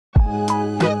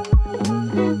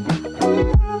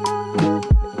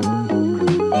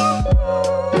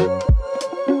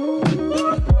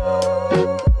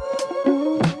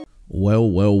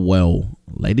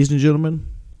ladies and gentlemen,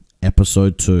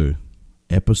 episode 2.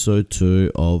 Episode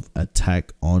 2 of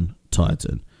Attack on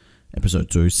Titan.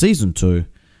 Episode 2, season 2,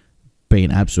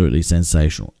 being absolutely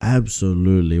sensational.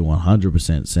 Absolutely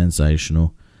 100%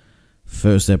 sensational.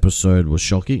 First episode was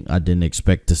shocking. I didn't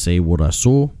expect to see what I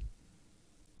saw.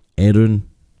 Eren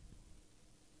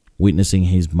witnessing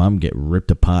his mum get ripped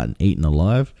apart and eaten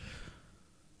alive.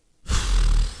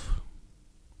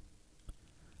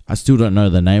 I still don't know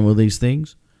the name of these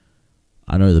things.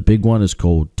 I know the big one is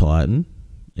called Titan.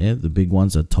 Yeah, the big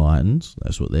ones are Titans.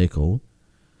 That's what they're called.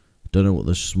 Don't know what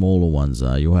the smaller ones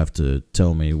are. You'll have to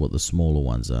tell me what the smaller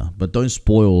ones are. But don't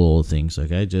spoil all the things,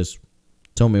 okay? Just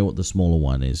tell me what the smaller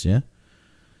one is, yeah?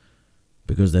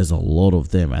 Because there's a lot of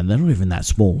them. And they're not even that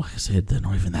small. Like I said, they're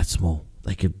not even that small.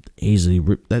 They could easily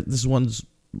rip... This one's...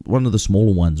 One of the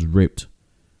smaller ones ripped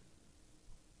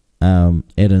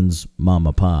Eden's mum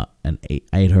apart and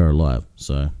ate her alive.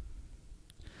 So...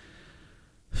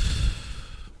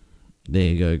 there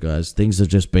you go, guys. Things have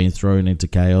just been thrown into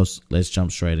chaos. Let's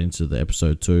jump straight into the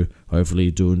episode 2. Hopefully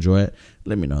you do enjoy it.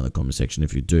 Let me know in the comment section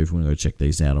if you do. If you want to go check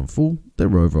these out on full,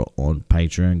 they're over on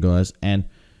Patreon, guys. And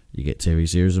you get TV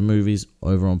series and movies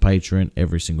over on Patreon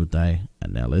every single day.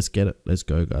 And now let's get it. Let's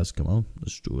go, guys. Come on.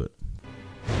 Let's do it.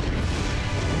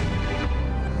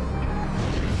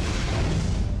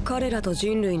 彼らと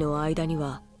人類の間に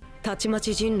は、たちま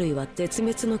ち人類は絶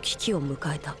滅の危機を迎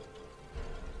えた。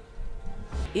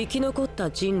生き残っ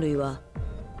た人類は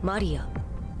マリア、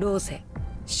ローゼ、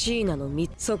シーナの3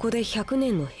つ。そこで100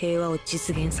年の平和を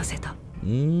実現させた。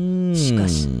しか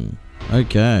し、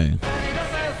Okay.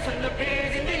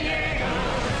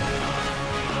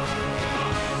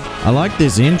 I like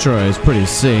this intro. It's pretty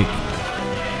sick.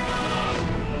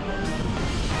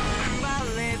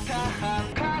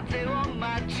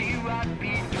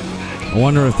 I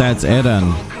wonder if that's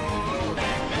Eden.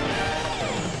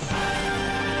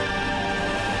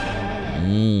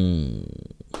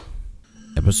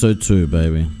 Episode 2,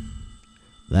 baby.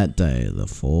 That day, the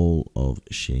fall of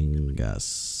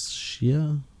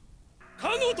Shiganshina.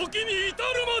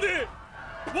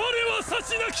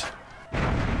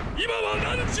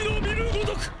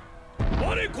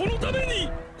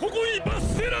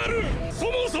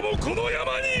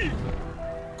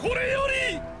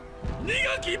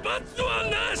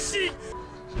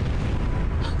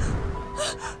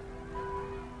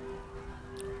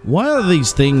 Why are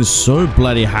these things so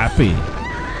bloody happy?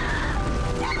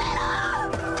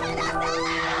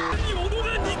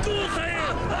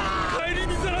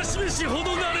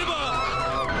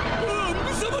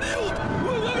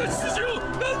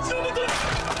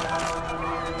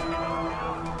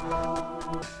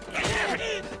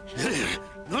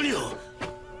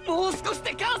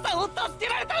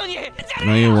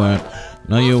 No, you weren't.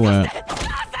 No, you weren't.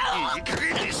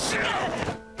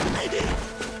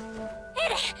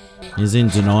 He's in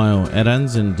denial.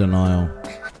 Eren's in denial.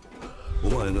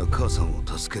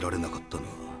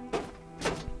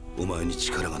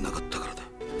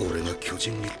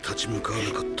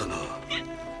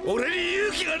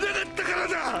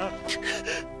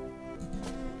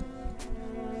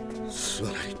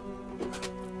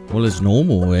 Well, it's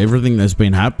normal. Everything that's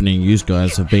been happening, you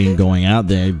guys have been going out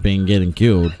there, been getting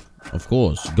killed. Of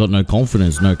course. Got no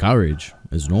confidence, no courage.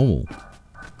 It's normal.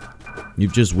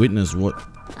 You've just witnessed what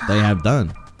they have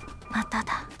done.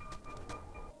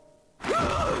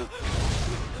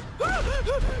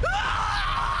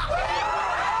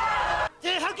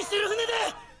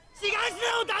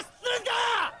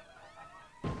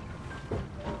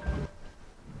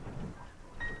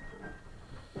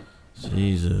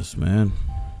 Jesus, man.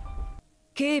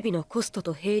 警備のコスト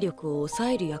と兵力を抑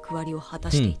える役割を果た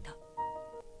していた。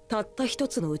たった一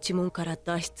つの内門から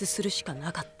脱出するしか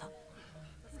なかった。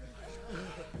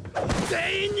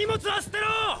全員荷物は捨てろ。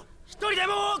一人で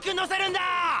も多く乗せるん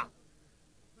だ。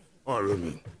アルミ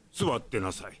ン、座って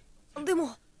なさい。で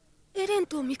もエレン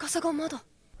とミカサがまだ。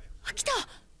来た。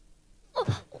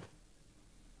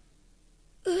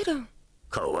エレン。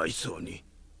かわいそうに。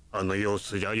あの様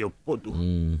子じゃよっぽど。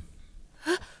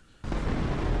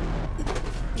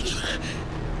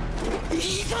急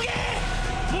げ！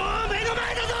もう目の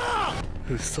前だぞ！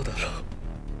嘘だろ。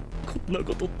こんな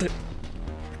ことって。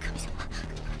神様。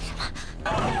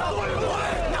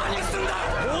何すんだ！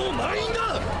もう満員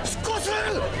だ！出航する！そ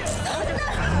ん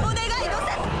なお願い乗せ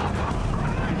て！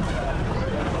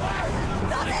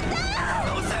乗せて！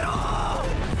乗せろ！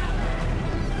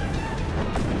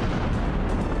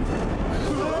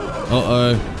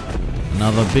 Uh-oh.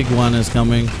 Another big one is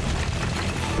coming.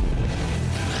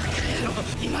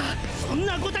 そん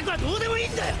なごたくはどうでもいい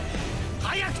んだよ。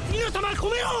早く次の玉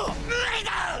込めろ。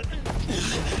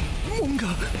も門が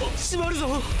閉まるぞ。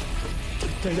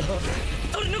絶対だ、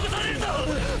取り残されるぞ。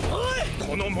おい、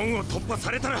この門を突破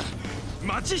されたら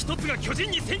町一つが巨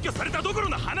人に占拠されたどころ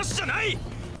の話じゃない。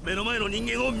目の前の人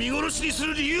間を見殺しにす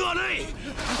る理由はない。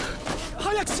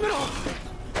早く閉めろ。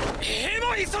兵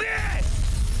も急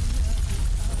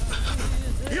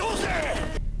げ。よせ。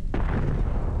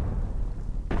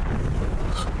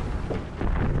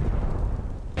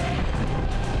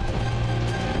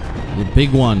The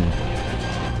big one.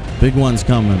 Big one's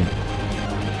coming.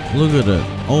 Look at it.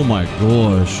 Oh my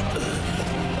gosh.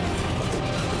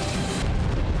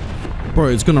 Bro,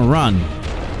 it's gonna run.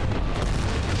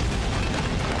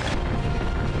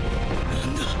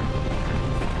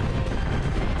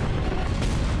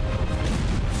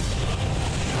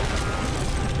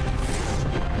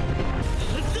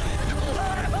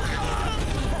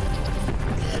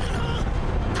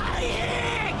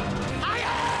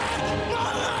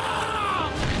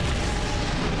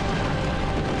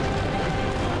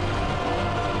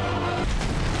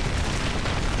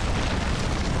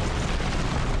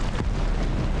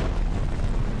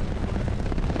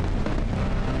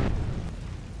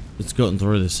 It's gotten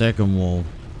through the second wall.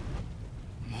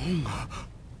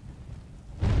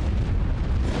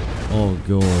 Oh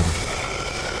god.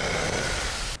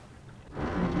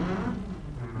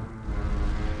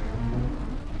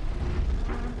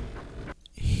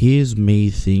 Here's me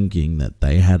thinking that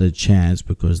they had a chance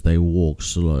because they walk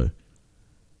slow.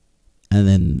 And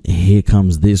then here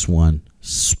comes this one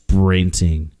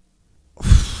sprinting.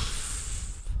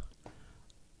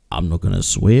 I'm not gonna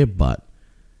swear, but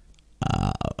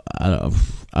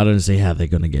I don't see how they're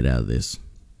gonna get out of this.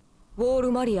 ウォー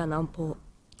ルマリア南方、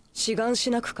シガン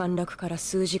シナ区陥落から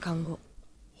数時間後。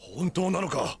本当なの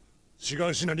か？シガ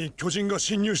ンシナに巨人が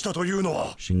侵入したというの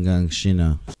は。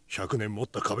Shiganshina。100年持っ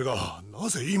た壁がな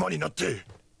ぜ今になって。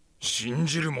信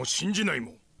じるも信じない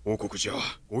も王国じゃ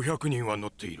500人は乗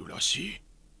っているらしい。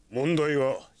問題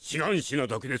はシガンシナ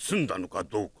だけで済んだのか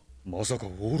どうか。まさかウ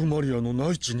ォールマリアの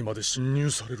内地にまで侵入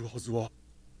されるはずは。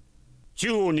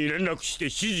中央に連絡して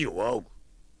指示を仰ぐ。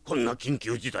こんな緊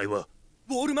急事態は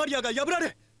ウォールマリアが破ら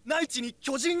れ、内地に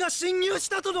巨人が侵入し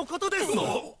たとのことです。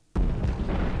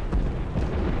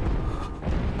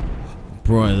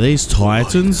Bro, these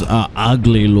titans are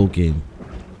ugly looking.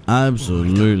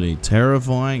 Absolutely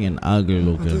terrifying and ugly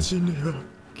looking. 私には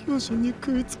巨人に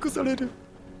食い尽くされる。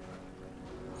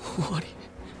終わり。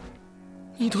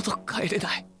二度と帰れ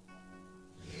ない。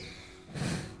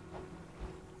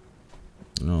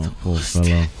Oh, poor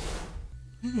fella.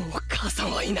 もう母さ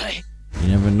んはいない。You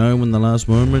never know when the last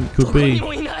moment could be.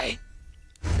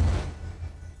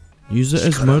 Use it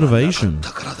as motivation.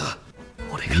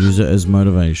 Use it as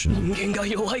motivation. 人間が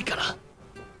弱いから。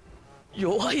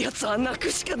弱いやつは泣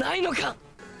くしかないのか。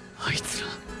あいつら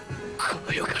こ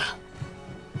の世か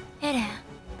ら。エレン。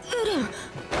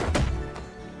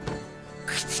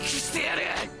駆逐してやる。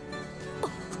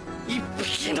一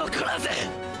匹残らず。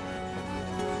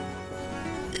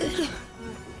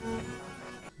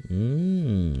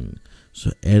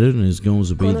So Eren is going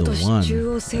to be the one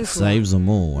that saves them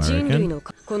all, I reckon.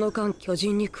 この間巨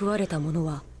人に食われたもの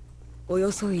はおよ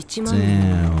そ1万人。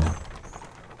Damn.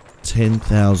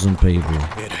 10,000 people. エレン、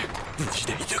無事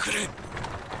でいてくれ。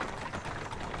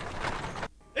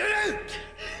エレン！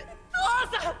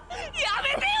父さん、やめ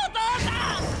てよ父さ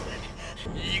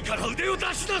ん！いいから腕を出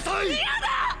しなさい！嫌だ！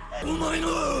お前の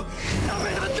ダ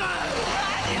メなんだ！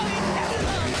何を言ってるの！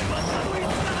また追いつ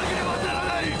かなければなら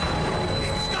ない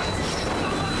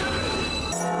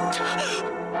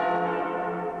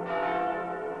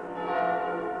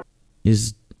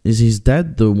！Is his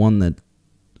dad the one that...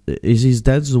 Is his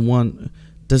dad's the one...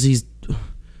 Does he's...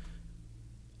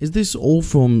 Is this all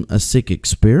from a sick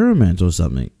experiment or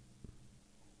something?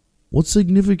 What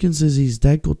significance has his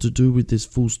dad got to do with this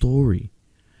full story?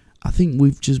 I think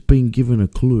we've just been given a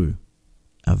clue.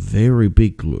 A very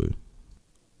big clue.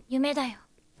 夢だよ。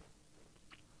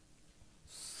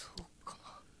そうか。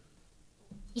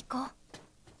行こう。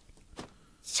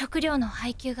食料の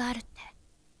配給があるって。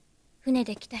船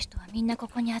で来た人はみんなこ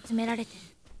こに集められてる。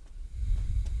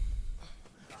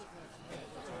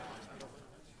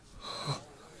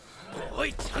お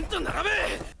い、ちゃんと並べ。エレン！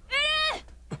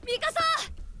ミカサ！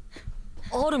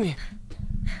アルミ。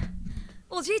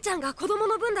おじいちゃんが子供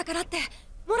の分だからって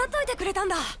もらっといてくれたん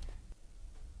だ。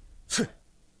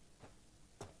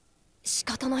仕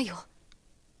方ないよ。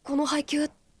この配給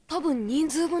多分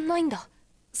人数分ないんだ。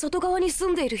外側に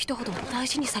住んでいる人ほど大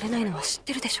事にされないのは知っ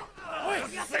てるでしょ。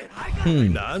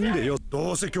なんでよ。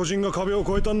どうせ巨人が壁を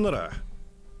越えたんなら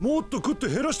もっと食って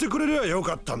減らしてくれりゃよ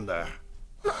かったんだ。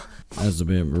That's a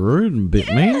bit rude and a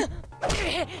bit mean.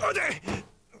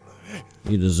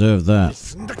 You deserve that.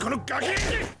 すんだこのガキ。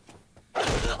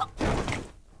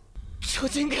巨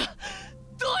人がどう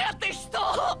やって人を。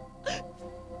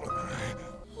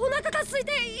お腹が空い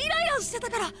てイライラしてた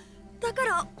から。だか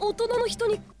ら大人の人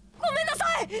にごめんなさ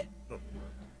い。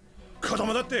子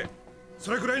供だって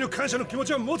それくらいの感謝の気持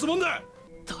ちは持つもんだ。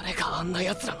誰があんな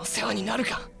奴らの世話になる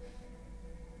か。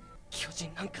巨人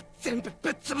なんか全部ぶ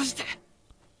っ潰して。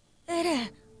エレン、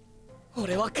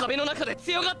俺は壁の中で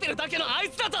強がってるだけのあい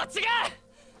つらとは違う。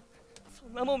そ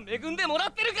んなもん恵んでもら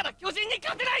ってるから巨人に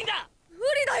勝てないんだ。無理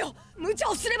だよ。無茶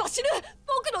をすれば死ぬ。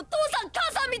僕の父さん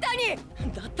母さんみたいに。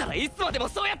だったらいつまでも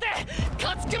そうやって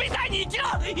家畜みたいに生きろ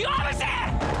弱虫。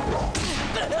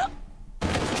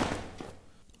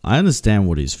 I understand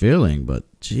what he's feeling, but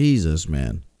Jesus,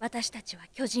 man. 私たちは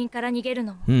巨人から逃げる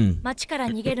のも、 町から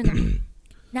逃げるのも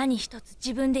何一つ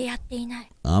自分でやっていな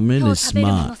い。 I'm really 今日食べる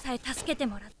もの smart. さえ助けて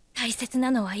もらう。大切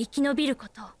なのは生き延びるこ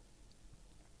と。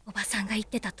おばさんが言っ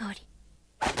てた通り。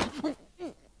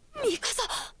ミカサ、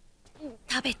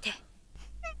食べて。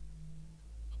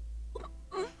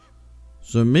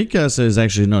 So Mikasa is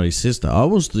actually not his sister. I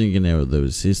was thinking they were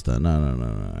his sister. No.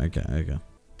 Okay, okay.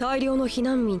 大量の避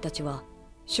難民たちは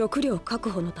食料確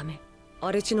保のため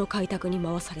荒れ地の開拓に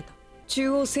回された。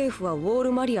中央政府はウォー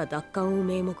ルマリア奪還を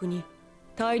名目に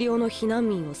大量の避難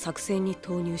民を作戦に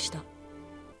投入した。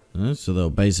 So they'll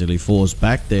basically force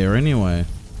back there anyway.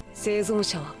 生存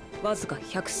者はわずか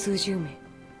百数十名。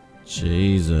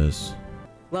 Jesus.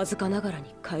 わずかながら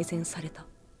に改善された。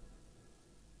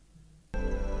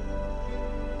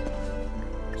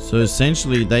 So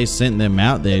essentially they sent them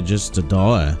out there just to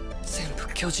die. 全部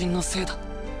巨人のせいだ。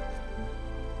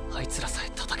あいつらさえ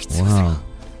叩き潰せば、 Wow.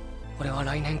 俺は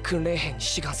来年訓練兵に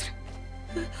志願する。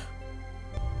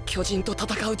巨人と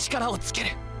戦う力をつける。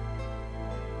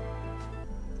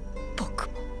僕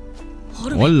もオ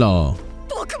ルメ、 Wallah.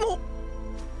 僕も。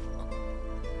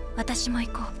私も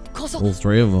行こう。こそ All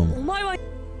three of お them. 前は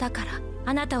だから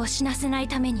あなたを死なせない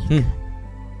ために。分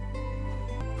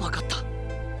かった。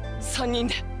3人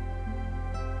で。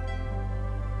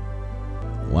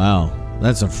 Wow.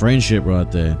 That's a friendship right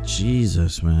there.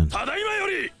 Jesus, man. ただいまよ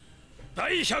り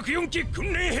第104期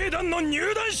訓練兵団の入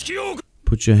団式を。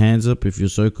 Put your hands up if your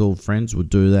so-called friends would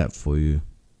do that for you.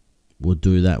 Would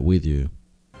do that with you.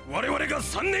 我々が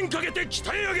3年かけて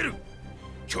鍛え上げる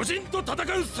巨人と戦う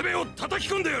術を叩き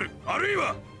込んでやる。あるい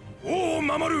は王を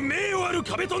守る名誉ある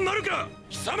壁となるか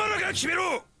貴様らが決め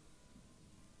ろ。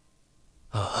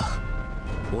ああ、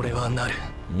俺はなる。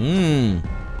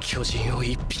巨人を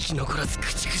一匹残らず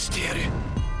駆逐してやる。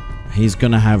 He's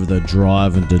gonna have the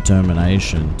drive and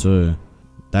determination too.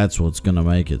 That's what's gonna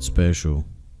make it special.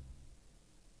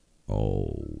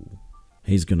 Oh.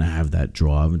 He's gonna have that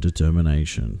drive and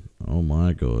determination. Oh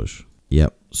my gosh.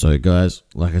 Yep. So guys,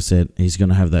 like I said, he's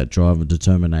gonna have that drive and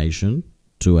determination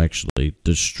to actually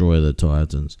destroy the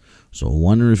Titans. So I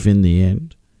wonder if in the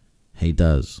end, he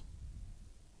does.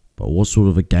 But what sort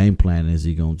of a game plan is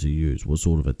he going to use? What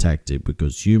sort of a tactic?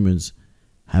 Because humans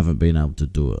haven't been able to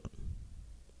do it.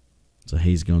 So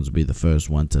he's going to be the first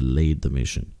one to lead the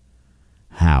mission.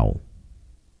 How?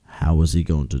 How is he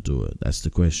going to do it? That's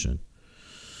the question.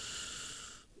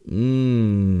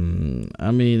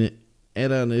 I mean,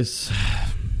 Eren is...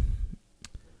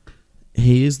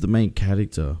 He is the main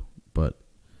character, but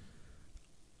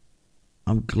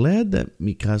I'm glad that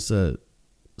Mikasa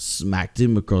smacked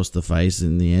him across the face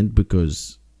in the end,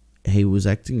 because he was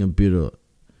acting a bit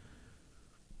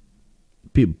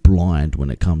blind when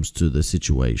it comes to the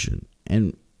situation.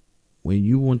 And when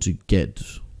you want to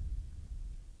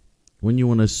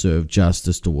serve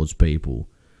justice towards people,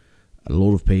 a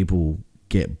lot of people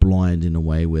get blind in a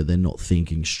way where they're not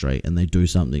thinking straight and they do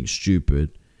something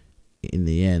stupid. In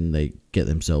the end, they get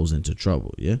themselves into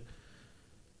trouble. Yeah,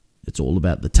 it's all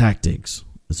about the tactics.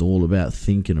 It's all about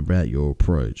thinking about your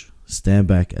approach. Stand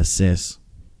back, assess,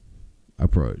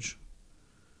 approach.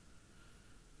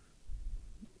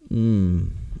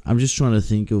 I'm just trying to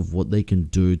think of what they can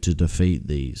do to defeat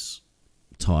these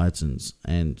Titans,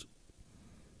 and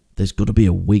there's got to be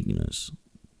a weakness.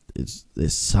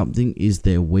 There's something is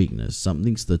their weakness.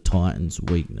 Something's the Titans'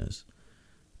 weakness,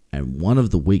 and one of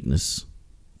the weakness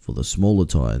for the smaller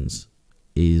Titans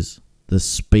is the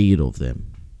speed of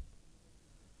them.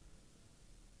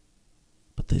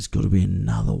 But there's got to be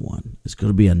another one. There's got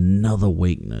to be another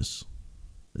weakness.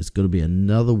 There's got to be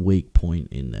another weak point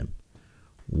in them.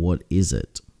 What is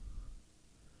it?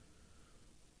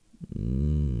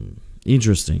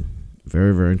 Interesting.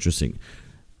 Very, very interesting.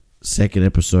 Second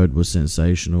episode was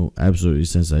sensational. Absolutely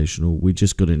sensational. We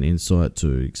just got an insight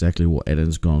to exactly what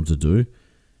Eden's going to do.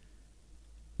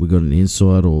 We got an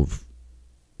insight of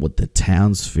what the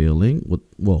town's feeling.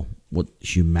 Well, what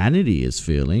humanity is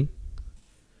feeling,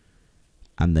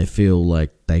 and they feel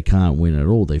like they can't win at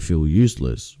all. They feel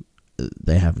useless.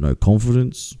 They have no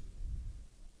confidence.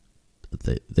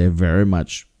 They're very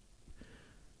much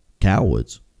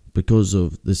cowards because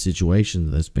of the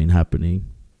situation that's been happening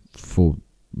for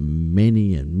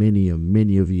many and many and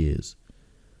many of years.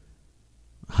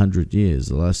 100 years,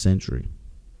 the last century.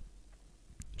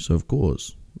 So of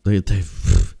course they've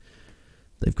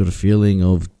got a feeling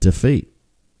of defeat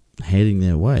heading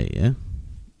their way. Yeah.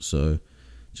 So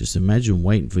just imagine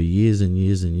waiting for years and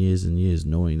years and years and years,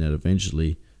 knowing that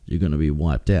eventually you're going to be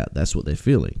wiped out. That's what they're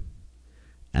feeling.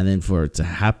 And then for it to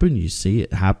happen, you see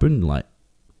it happen, like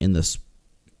in the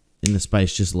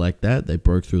space just like that. They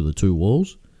broke through the 2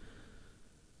 walls.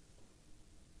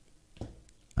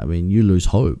 I mean, you lose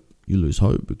hope. You lose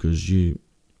hope because you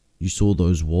saw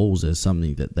those walls as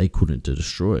something that they couldn't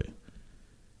destroy.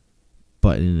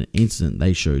 But in an instant,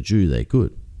 they showed you they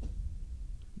could.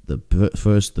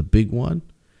 First, the big one,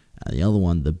 and the other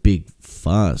one, the big,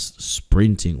 fast,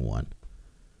 sprinting one.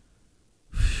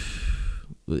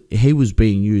 He was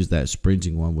being used. That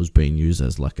sprinting one was being used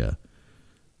as like a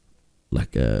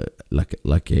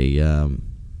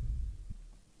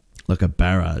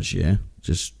barrage. Yeah,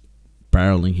 just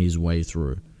barreling his way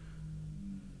through.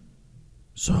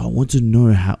 So I want to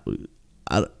know how.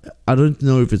 I don't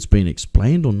know if it's been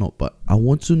explained or not, but I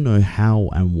want to know how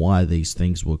and why these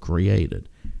things were created.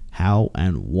 How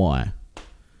and why.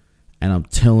 And I'm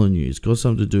telling you, it's got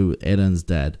something to do with Eden's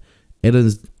dad.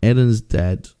 Eden's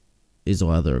dad is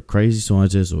either a crazy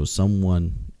scientist or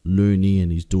someone loony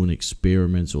and he's doing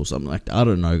experiments or something like that. I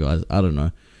don't know, guys. I don't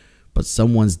know. But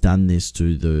someone's done this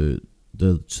to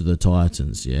the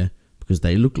Titans, yeah? Because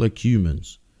they look like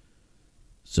humans.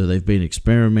 So they've been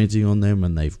experimenting on them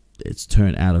and it's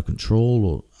turned out of control,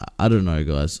 or I don't know,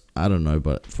 guys. I don't know,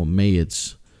 but for me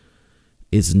it's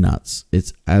nuts.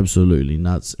 It's absolutely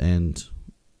nuts, and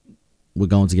we're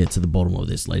going to get to the bottom of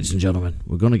this, ladies and gentlemen.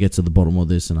 We're going to get to the bottom of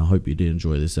this, and I hope you did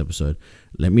enjoy this episode.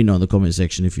 Let me know in the comment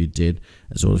section if you did,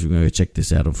 as well as if you're going to check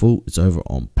this out in full. It's over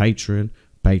on Patreon.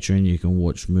 Patreon, you can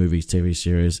watch movies, TV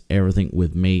series, everything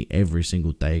with me every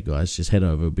single day, guys. Just head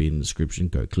over, it'll be in the description.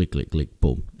 Go click, click, click,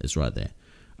 boom. It's right there.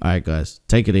 Alright, guys.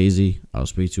 Take it easy. I'll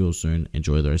speak to you all soon.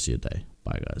 Enjoy the rest of your day.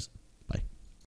 Bye, guys.